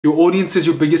Your audience is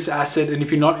your biggest asset, and if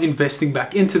you're not investing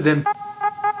back into them,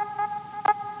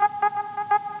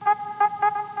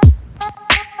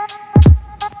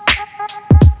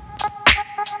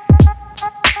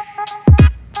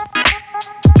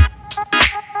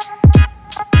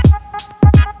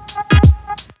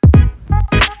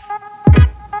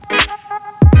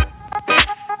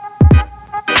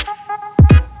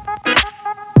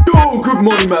 good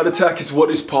morning, Mad Attackers.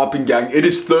 What is popping, gang? It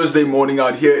is Thursday morning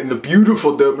out here in the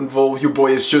beautiful Durbanville. Your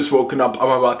boy has just woken up. I'm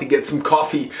about to get some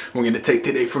coffee. We're gonna take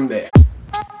today from there.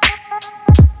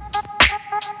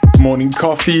 Morning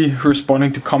coffee,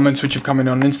 responding to comments which have come in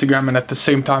on Instagram, and at the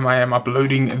same time I am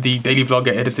uploading the daily vlog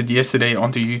I edited yesterday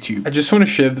onto YouTube. I just want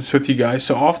to share this with you guys.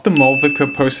 So after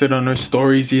Malvika posted on her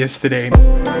stories yesterday,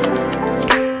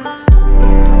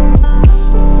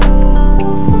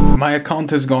 my account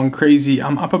has gone crazy.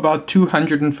 I'm up about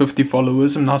 250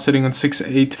 followers. I'm now sitting on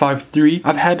 6853.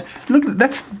 I've had, look,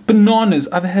 that's bananas.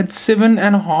 I've had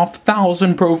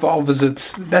 7,500 profile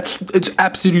visits. It's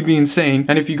absolutely insane.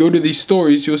 And if you go to these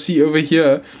stories, you'll see over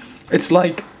here, it's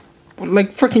like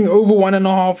freaking over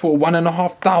 1,500 or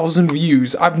 1,500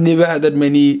 views. I've never had that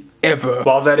many ever.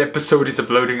 While that episode is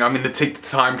uploading, I'm going to take the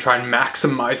time, try and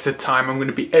maximize the time. I'm going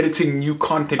to be editing new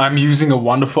content. I'm using a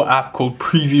wonderful app called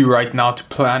Preview right now to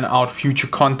plan out future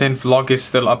content. Vlog is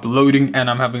still uploading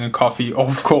and I'm having a coffee,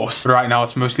 of course. But right now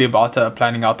it's mostly about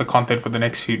planning out the content for the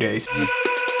next few days.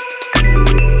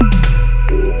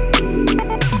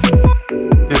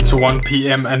 It's 1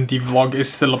 PM and the vlog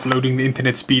is still uploading. The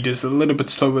internet speed is a little bit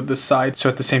slow at this side, so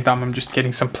at the same time I'm just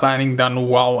getting some planning done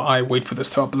while I wait for this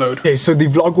to upload. Okay, so the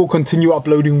vlog will continue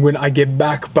uploading when I get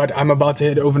back, but I'm about to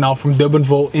head over now from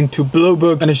Durbanville into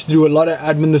Bloberg, and I should do a lot of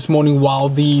admin this morning while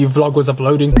the vlog was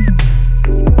uploading.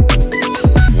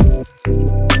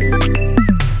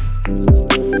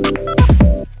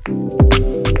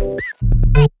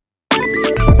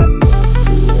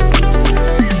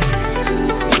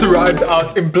 Arrived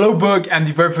out in Bloberg, and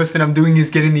the very first thing I'm doing is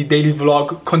getting the daily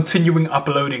vlog continuing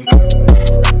uploading.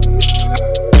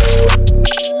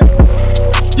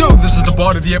 Yo, this is the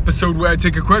part of the episode where I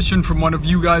take a question from one of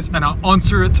you guys and I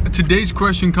answer it. Today's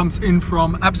question comes in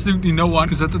from absolutely no one,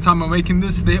 because at the time I'm making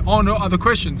this, there are no other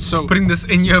questions. So putting this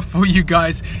in here for you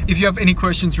guys. If you have any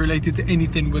questions related to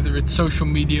anything, whether it's social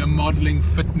media, modeling,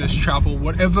 fitness, travel,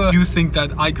 whatever you think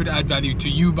that I could add value to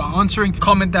you by answering,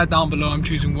 comment that down below. I'm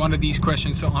choosing one of these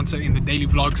questions to answer in the daily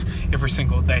vlogs every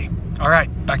single day. All right,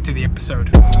 back to the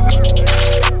episode.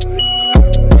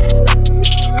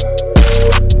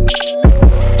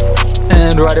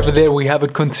 And right over there we have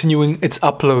it continuing its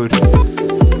upload.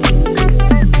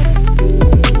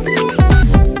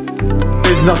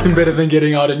 There's nothing better than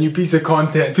getting out a new piece of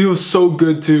content. It feels so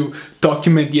good to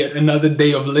document yet another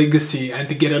day of legacy and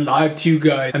to get it live to you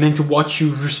guys and then to watch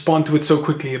you respond to it so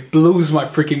quickly. It blows my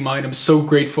freaking mind. I'm so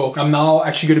grateful. I'm now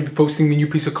actually going to be posting the new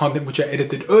piece of content which I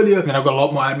edited earlier, and I've got a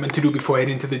lot more admin to do before I head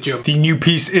into the gym. The new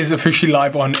piece is officially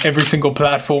live on every single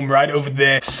platform right over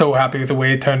there. So happy with the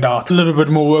way it turned out. A little bit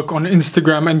more work on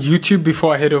Instagram and YouTube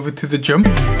before I head over to the gym.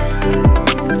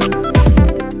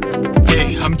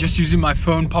 I'm just using my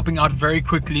phone, popping out very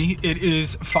quickly. It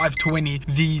is 5:20.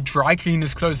 The dry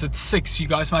cleaners closed at 6. You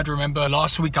guys might remember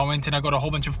last week I went and I got a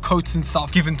whole bunch of coats and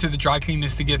stuff given to the dry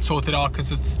cleaners to get sorted out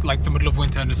because it's like the middle of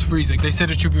winter and it's freezing. They said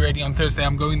it should be ready on Thursday.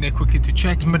 I'm going there quickly to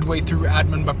check. Midway through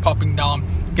admin by popping down.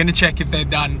 Gonna check if they're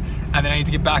done, and then I need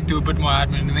to get back to a bit more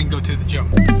admin and then go to the gym.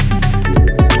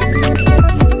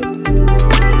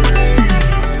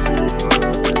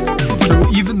 So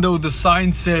even though the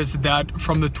sign says that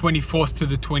from the 24th to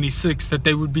the 26th that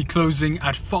they would be closing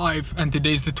at 5, and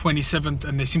today's the 27th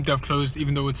and they seem to have closed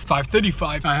even though it's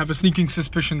 5:35, I have a sneaking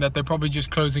suspicion that they're probably just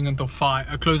closing until 5,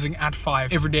 closing at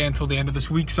 5 every day until the end of this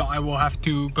week. So I will have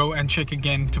to go and check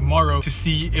again tomorrow to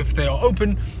see if they are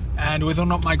open and whether or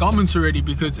not my garments are ready,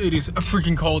 because it is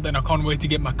freaking cold and I can't wait to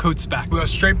get my coats back. We are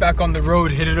straight back on the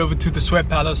road, headed over to the Sweat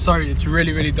Palace. Sorry, it's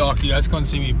really dark. You guys can't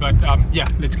see me, but yeah,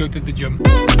 let's go to the gym.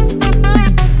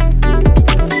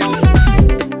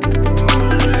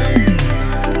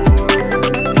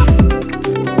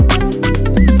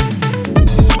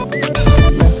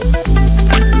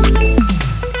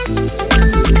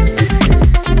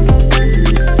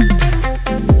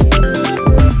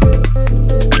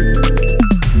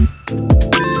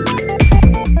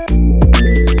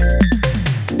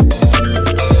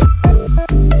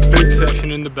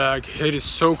 In the bag. It is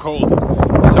so cold.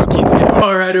 So keen to get out.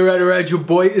 Alright, your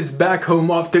boy is back home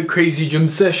after a crazy gym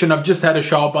session. I've just had a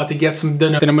shower, about to get some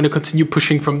dinner, then I'm going to continue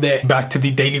pushing from there. Back to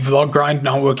the daily vlog grind,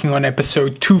 now working on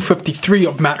episode 253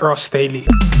 of MattRossDaily.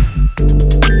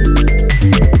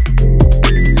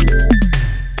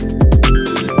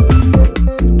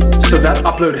 that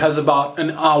upload has about an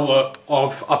hour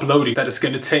of uploading that it's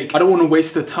going to take. I don't want to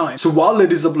waste the time. So while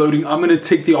it is uploading, I'm going to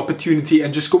take the opportunity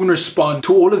and just go and respond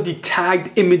to all of the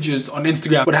tagged images on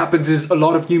Instagram. What happens is a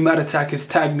lot of new Matt attackers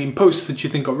tag me in posts that you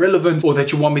think are relevant or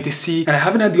that you want me to see, and I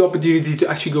haven't had the opportunity to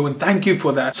actually go and thank you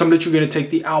for that. So I'm literally going to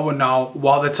take the hour now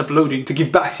while that's uploading to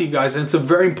give back to you guys. And it's a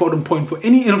very important point for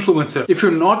any influencer. If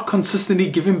you're not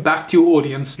consistently giving back to your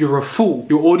audience, you're a fool.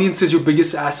 Your audience is your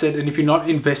biggest asset, and if you're not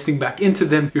investing back into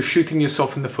them, you're shooting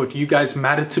yourself in the foot. You guys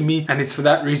matter to me, and it's for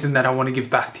that reason that I want to give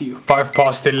back to you.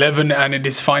 11:05, and it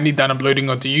is finally done uploading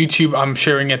onto YouTube. I'm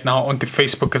sharing it now onto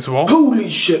Facebook as well. Holy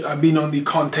shit, I've been on the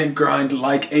content grind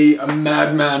like a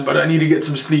madman, but I need to get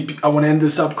some sleep. I want to end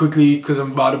this up quickly because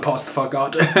I'm about to pass the fuck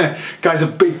out. Guys, a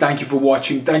big thank you for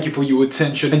watching. Thank you for your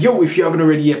attention. And yo, if you haven't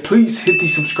already yet, please hit the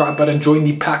subscribe button. Join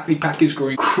the pack. The pack is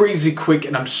growing crazy quick,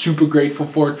 and I'm super grateful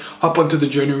for it. Hop onto the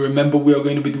journey. Remember, we are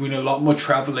going to be doing a lot more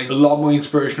traveling, a lot more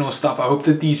inspirational stuff. I hope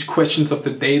that these questions of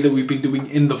the day that we've been doing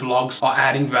in the vlogs are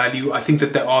adding value. I think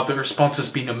that they are. The response has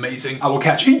been amazing. I will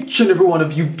catch each and every one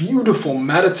of you beautiful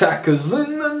Matt attackers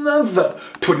in another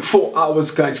 24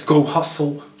 hours, guys. Go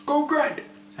hustle, go grind,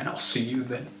 and I'll see you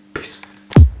then. Peace.